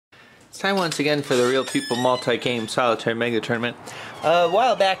It's time once again for the Real People Multi-Game Solitaire Mega Tournament. A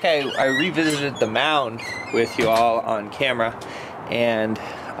while back I revisited the mound with you all on camera and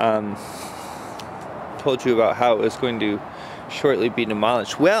told you about how it was going to shortly be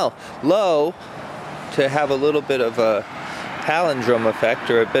demolished. Well, lo, to have a little bit of a palindrome effect,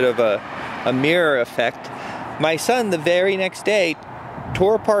 or a bit of a mirror effect, my son the very next day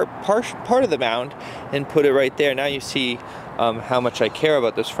tore apart part of the mound and put it right there. Now you see how much I care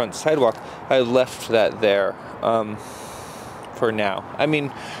about this front sidewalk. I left that there for now. I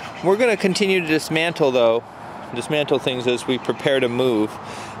mean, we're going to continue to dismantle things as we prepare to move,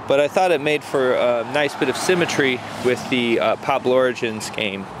 but I thought it made for a nice bit of symmetry with the Pablo Origins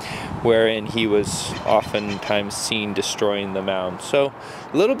game, wherein he was oftentimes seen destroying the mound. So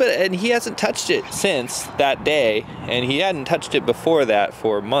a little bit, and he hasn't touched it since that day, and he hadn't touched it before that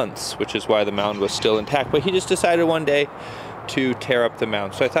for months, which is why the mound was still intact. But he just decided one day to tear up the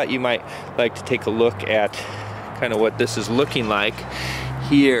mound. So I thought you might like to take a look at kind of what this is looking like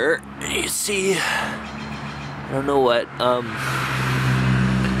here. You see, I don't know what,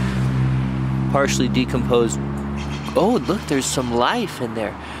 partially decomposed. Oh, look, there's some life in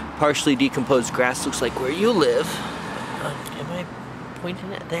there. Partially decomposed grass, looks like where you live. Am I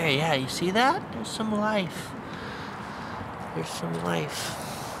pointing it there? Yeah, you see that? There's some life. There's some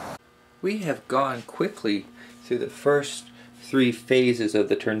life. We have gone quickly through the first 3 phases of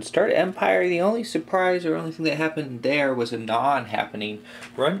the turn. Start Empire, the only surprise or only thing that happened there was a non-happening.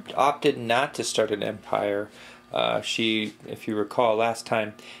 Runt opted not to start an Empire. She, if you recall last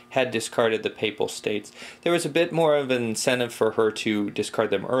time, had discarded the Papal States. There was a bit more of an incentive for her to discard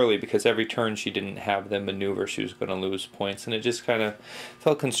them early, because every turn she didn't have them maneuver, she was going to lose points, and it just kind of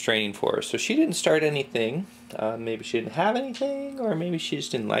felt constraining for her. So she didn't start anything. Maybe she didn't have anything, or maybe she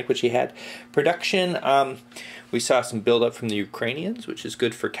just didn't like what she had. Production, we saw some build-up from the Ukrainians, which is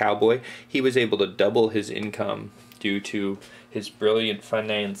good for Cowboy. He was able to double his income due to his brilliant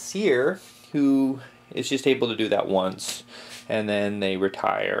financier, who is just able to do that once, and then they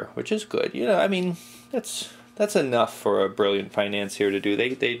retire, which is good. You know, I mean, that's enough for a brilliant financier to do.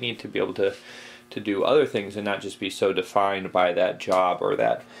 They need to be able to do other things and not just be so defined by that job or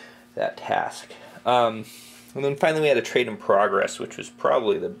that task. And then finally we had a trade in progress, which was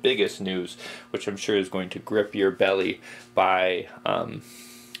probably the biggest news, which I'm sure is going to grip your belly by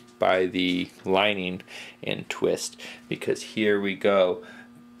the lining and twist, because here we go.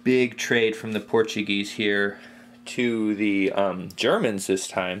 Big trade from the Portuguese here to the Germans this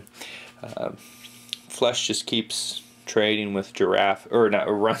time. Flesh just keeps trading with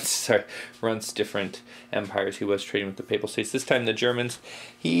Runt's different empires. He was trading with the Papal States. This time the Germans,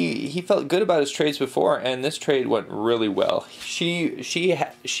 he felt good about his trades before, and this trade went really well. She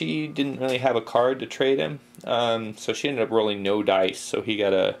didn't really have a card to trade him, so she ended up rolling no dice. So he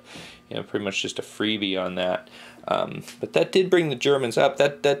got pretty much just a freebie on that. But that did bring the Germans up.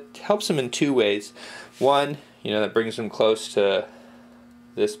 That helps them in 2 ways. One, that brings them close to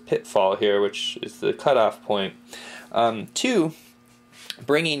this pitfall here, which is the cutoff point. 2,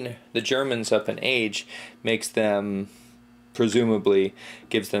 bringing the Germans up in age makes them, presumably,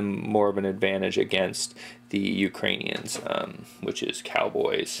 gives them more of an advantage against the Ukrainians, which is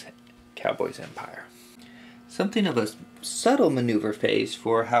Cowboy's empire. Something of a subtle maneuver phase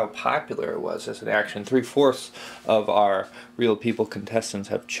for how popular it was as an action. 3/4 of our Real People contestants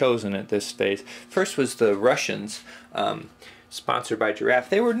have chosen at this phase. First was the Russians, sponsored by Giraffe.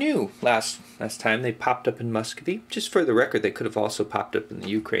 They were new last time. They popped up in Muscovy. Just for the record, they could have also popped up in the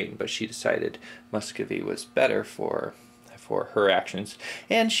Ukraine, but she decided Muscovy was better for her actions.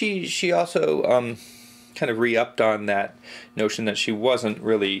 And she also kind of re-upped on that notion that she wasn't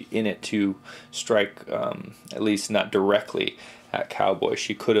really in it to strike, at least not directly, at Cowboy.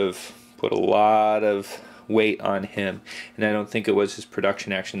 She could have put a lot of weight on him, and I don't think it was his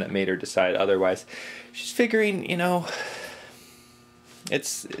production action that made her decide otherwise. She's figuring,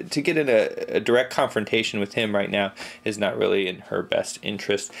 it's to get in a direct confrontation with him right now is not really in her best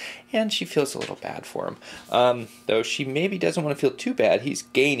interest, and she feels a little bad for him. Though she maybe doesn't want to feel too bad. He's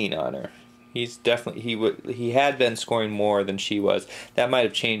gaining on her. He's definitely, he had been scoring more than she was. That might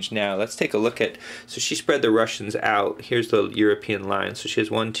have changed now. Let's take a look at, so she spread the Russians out. Here's the European line. So she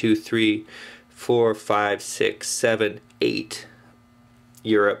has 1, 2, 3, 4, 5, 6, 7, 8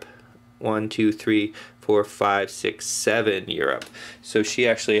 Europe. 1, 2, 3, 4, 5, 6, 7 Europe. So she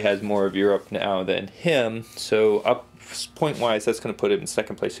actually has more of Europe now than him. So up point-wise, that's going to put him in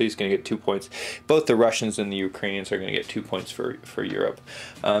second place, so he's going to get 2 points. Both the Russians and the Ukrainians are going to get 2 points for Europe.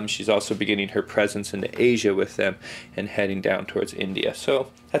 She's also beginning her presence into Asia with them and heading down towards India.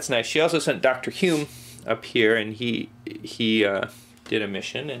 So that's nice. She also sent Dr. Hume up here, and he did a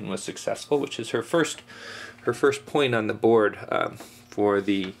mission and was successful, which is her first point on the board for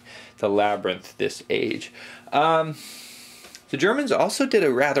the labyrinth this age. The Germans also did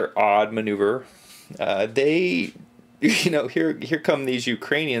a rather odd maneuver. They, here come these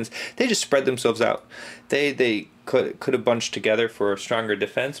Ukrainians. They just spread themselves out. They could have bunched together for a stronger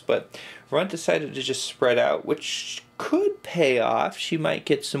defense, but Runt decided to just spread out, which could pay off. She might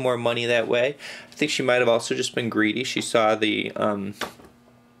get some more money that way. I think she might have also just been greedy. She saw the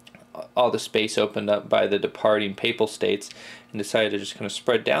all the space opened up by the departing Papal States and decided to just kind of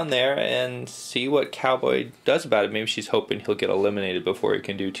spread down there and see what Cowboy does about it. Maybe she's hoping he'll get eliminated before he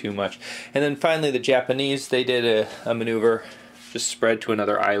can do too much. And then finally the Japanese, they did a maneuver, just spread to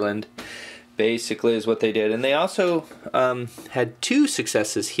another island, basically is what they did. And they also had two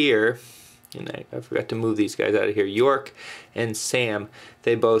successes here. And I forgot to move these guys out of here. York and Sam,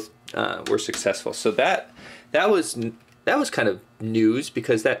 they both were successful. So that was kind of news,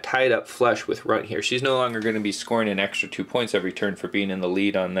 because that tied up Flush with Runt here. She's no longer going to be scoring an extra 2 points every turn for being in the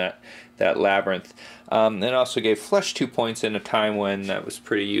lead on that labyrinth. And also gave Flush 2 points in a time when that was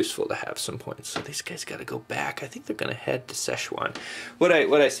pretty useful to have some points. So these guys got to go back. I think they're going to head to Szechuan. What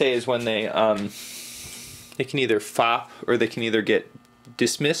I say is when they can either fop, or they can either get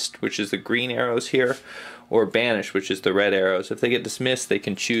dismissed, which is the green arrows here, or banished, which is the red arrows. If they get dismissed, they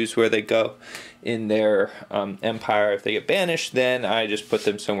can choose where they go in their empire. If they get banished, then I just put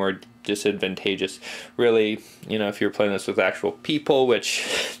them somewhere disadvantageous. Really, if you're playing this with actual people,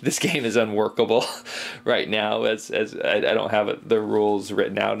 which this game is unworkable right now, as I don't have the rules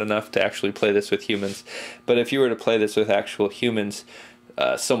written out enough to actually play this with humans. But if you were to play this with actual humans,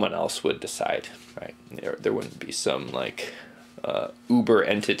 someone else would decide, right? There wouldn't be some like uber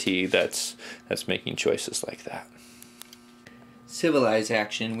entity that's making choices like that. Civilized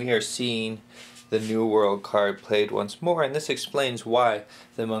action, we are seeing the New World card played once more, and this explains why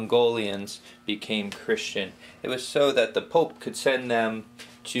the Mongolians became Christian. It was so that the Pope could send them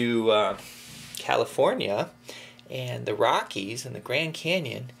to California and the Rockies and the Grand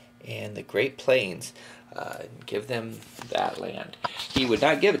Canyon and the Great Plains, give them that land. He would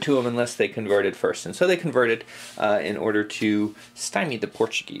not give it to them unless they converted first, and so they converted in order to stymie the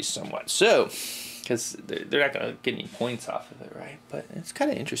Portuguese somewhat. So, because they're not going to get any points off of it, right? But it's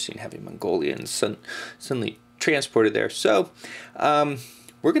kind of interesting having Mongolians suddenly transported there. So,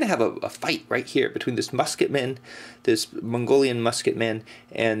 we're going to have a fight right here between this musketman, this Mongolian musketman,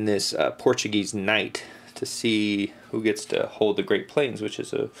 and this Portuguese knight, to see who gets to hold the Great Plains, which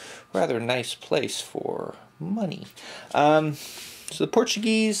is a rather nice place for money. So the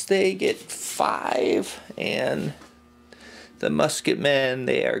Portuguese, they get 5, and the musketmen,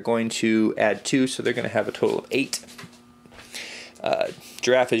 they are going to add 2, so they're going to have a total of 8.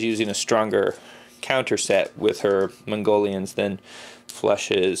 Giraffe is using a stronger counter set with her Mongolians than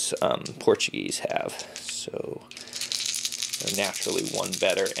Flush's Portuguese have, so they're naturally one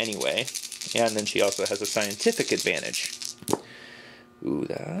better anyway. And then she also has a scientific advantage. Ooh,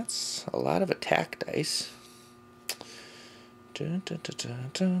 that's a lot of attack dice. Not,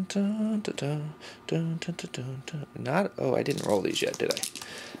 oh, I didn't roll these yet, did I?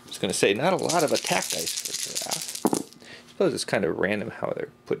 I was going to say, not a lot of attack dice for Giraffe. I suppose it's kind of random how they're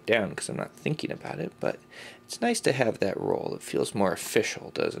put down because I'm not thinking about it, but it's nice to have that roll. It feels more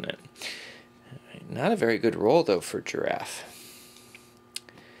official, doesn't it? Not a very good roll, though, for Giraffe.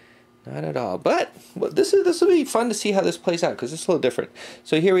 Not at all. But well, this will be fun to see how this plays out, because it's a little different.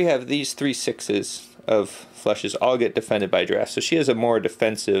 So here we have these 3 6s of Flushes all get defended by Giraffe. So she has a more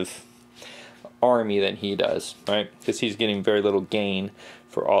defensive army than he does, right? Because he's getting very little gain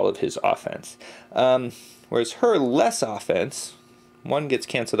for all of his offense. Whereas her less offense, one gets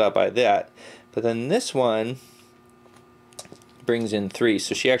canceled out by that, but then this one brings in 3.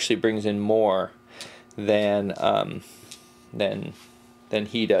 So she actually brings in more than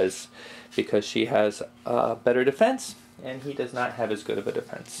he does, because she has a better defense and he does not have as good of a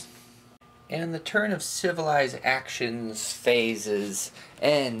defense. And the turn of civilized actions phases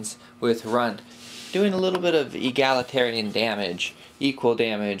ends with Runt doing a little bit of egalitarian damage, equal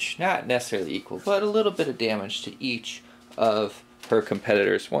damage, not necessarily equal, but a little bit of damage to each of her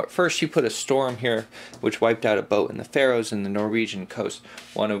competitors. First, she put a storm here, which wiped out a boat in the Faroes and the Norwegian coast,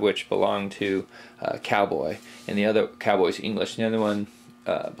 one of which belonged to Cowboy, and the other Cowboy's English, and the other one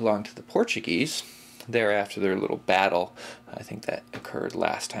belonged to the Portuguese. Thereafter their little battle, I think that occurred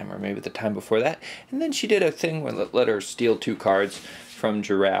last time or maybe the time before that, and then she did a thing where let her steal 2 cards from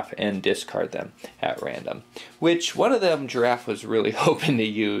Giraffe and discard them at random, which one of them Giraffe was really hoping to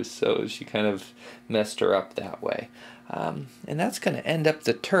use, so she kind of messed her up that way. And that's going to end up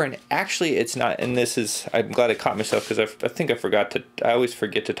the turn. Actually, it's not, and this is, I'm glad I caught myself, because I think I always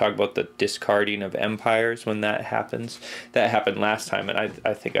forget to talk about the discarding of empires when that happens. That happened last time, and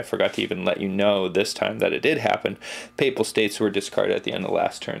I think I forgot to even let you know this time that it did happen. Papal states were discarded at the end of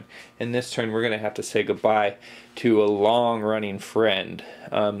last turn. And this turn, we're going to have to say goodbye to a long-running friend.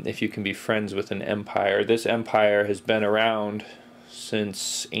 If you can be friends with an empire. This empire has been around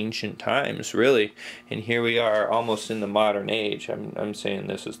since ancient times, really, and here we are almost in the modern age. I'm saying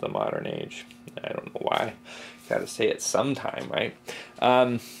this is the modern age. I don't know why. Gotta say it sometime, right?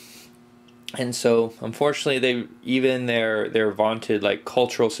 And so unfortunately their vaunted like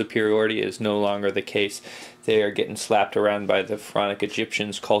cultural superiority is no longer the case. They are getting slapped around by the Pharaonic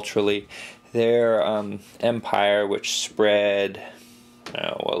Egyptians culturally. Their empire, which spread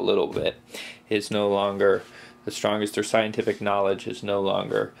a little bit, is no longer the strongest. Their scientific knowledge is no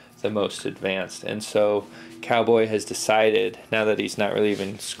longer the most advanced. And so Cowboy has decided, now that he's not really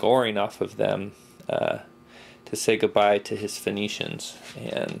even scoring off of them, to say goodbye to his Phoenicians.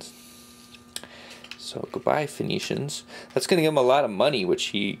 And so goodbye, Phoenicians. That's going to give him a lot of money, which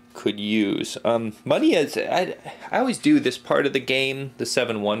he could use. Money is, I always do this part of the game, the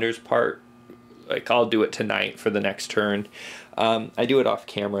Seven Wonders part. Like, I'll do it tonight for the next turn. I do it off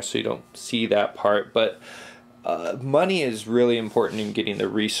camera so you don't see that part, but money is really important in getting the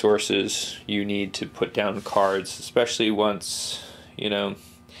resources you need to put down cards, especially once,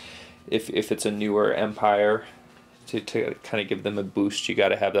 if it's a newer empire, to kind of give them a boost, you got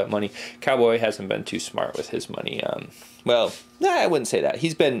to have that money. Cowboy hasn't been too smart with his money. Well, I wouldn't say that.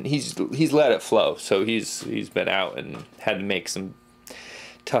 He's let it flow, so he's been out and had to make some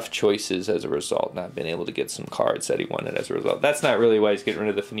tough choices as a result, not been able to get some cards that he wanted as a result. That's not really why he's getting rid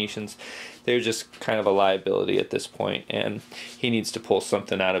of the Phoenicians. They're just kind of a liability at this point, and he needs to pull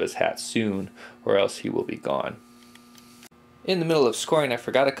something out of his hat soon, or else he will be gone. In the middle of scoring, I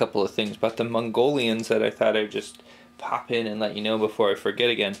forgot a couple of things about the Mongolians that I thought I'd just pop in and let you know before I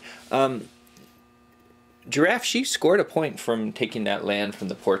forget again. Giraffe, she scored a point from taking that land from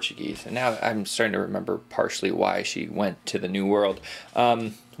the Portuguese, and now I'm starting to remember partially why she went to the New World.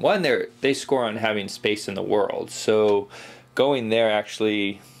 One, they score on having space in the world, so going there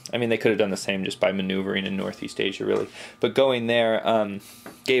actually, I mean, they could have done the same just by maneuvering in Northeast Asia, really, but going there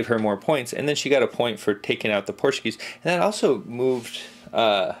gave her more points, and then she got a point for taking out the Portuguese, and that also moved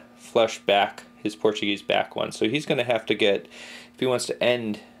Flush back, his Portuguese back one, so he's going to have to get, if he wants to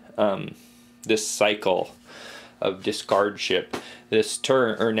end this cycle of discardship this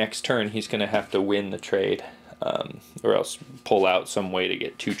turn or next turn, he's going to have to win the trade, or else pull out some way to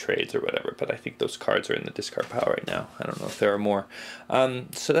get 2 trades or whatever. But I think those cards are in the discard pile right now. I don't know if there are more.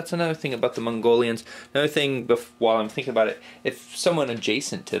 So that's another thing about the Mongolians. Another thing, while I'm thinking about it, if someone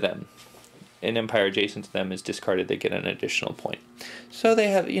adjacent to them, an empire adjacent to them, is discarded, they get an additional point. So they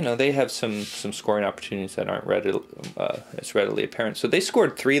have some scoring opportunities that aren't as readily apparent. So they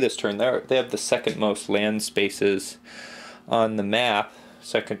scored 3 this turn. They have the second most land spaces on the map,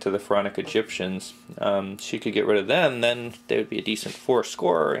 second to the Pharaonic Egyptians. She could get rid of them, then they would be a decent 4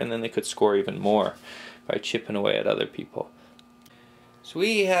 scorer, and then they could score even more by chipping away at other people. So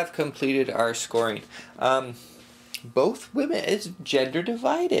we have completed our scoring. Both women is gender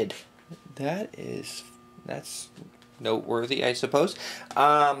divided. That's noteworthy, I suppose.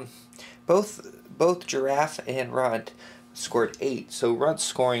 Both Giraffe and Runt scored 8, so Runt's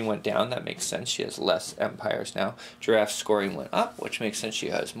scoring went down. That makes sense. She has less empires now. Giraffe's scoring went up, which makes sense. She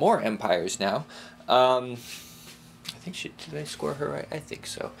has more empires now. I think did I score her right? I think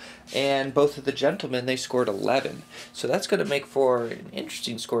so. And both of the gentlemen, they scored 11. So that's going to make for an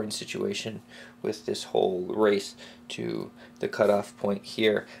interesting scoring situation with this whole race to the cutoff point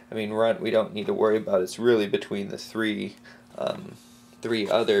here. I mean, Runt, we don't need to worry about. It's really between the three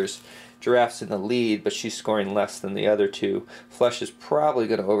others. Giraffe's in the lead, but she's scoring less than the other 2. Flush is probably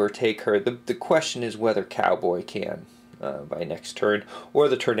going to overtake her. The question is whether Cowboy can by next turn, or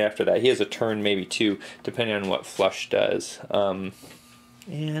the turn after that. He has a turn, maybe 2, depending on what Flush does.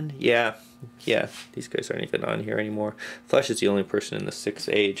 And yeah, these guys aren't even on here anymore. Flush is the only person in the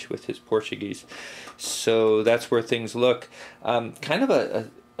 6th age with his Portuguese. So that's where things look. Kind of a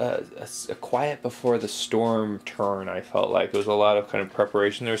quiet before the storm turn, I felt like. There was a lot of kind of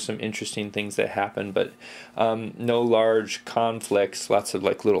preparation. There were some interesting things that happened, but no large conflicts, lots of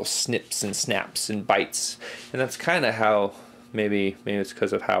like little snips and snaps and bites. And that's kind of how, maybe it's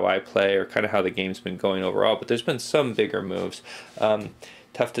because of how I play or kind of how the game's been going overall, but there's been some bigger moves.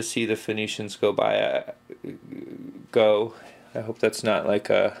 Tough to see the Phoenicians go. I hope that's not like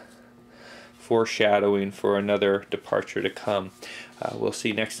a foreshadowing for another departure to come. We'll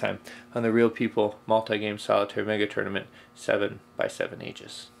see next time on the Real People Multi-Game Solitaire Mega Tournament 7x7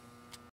 Ages.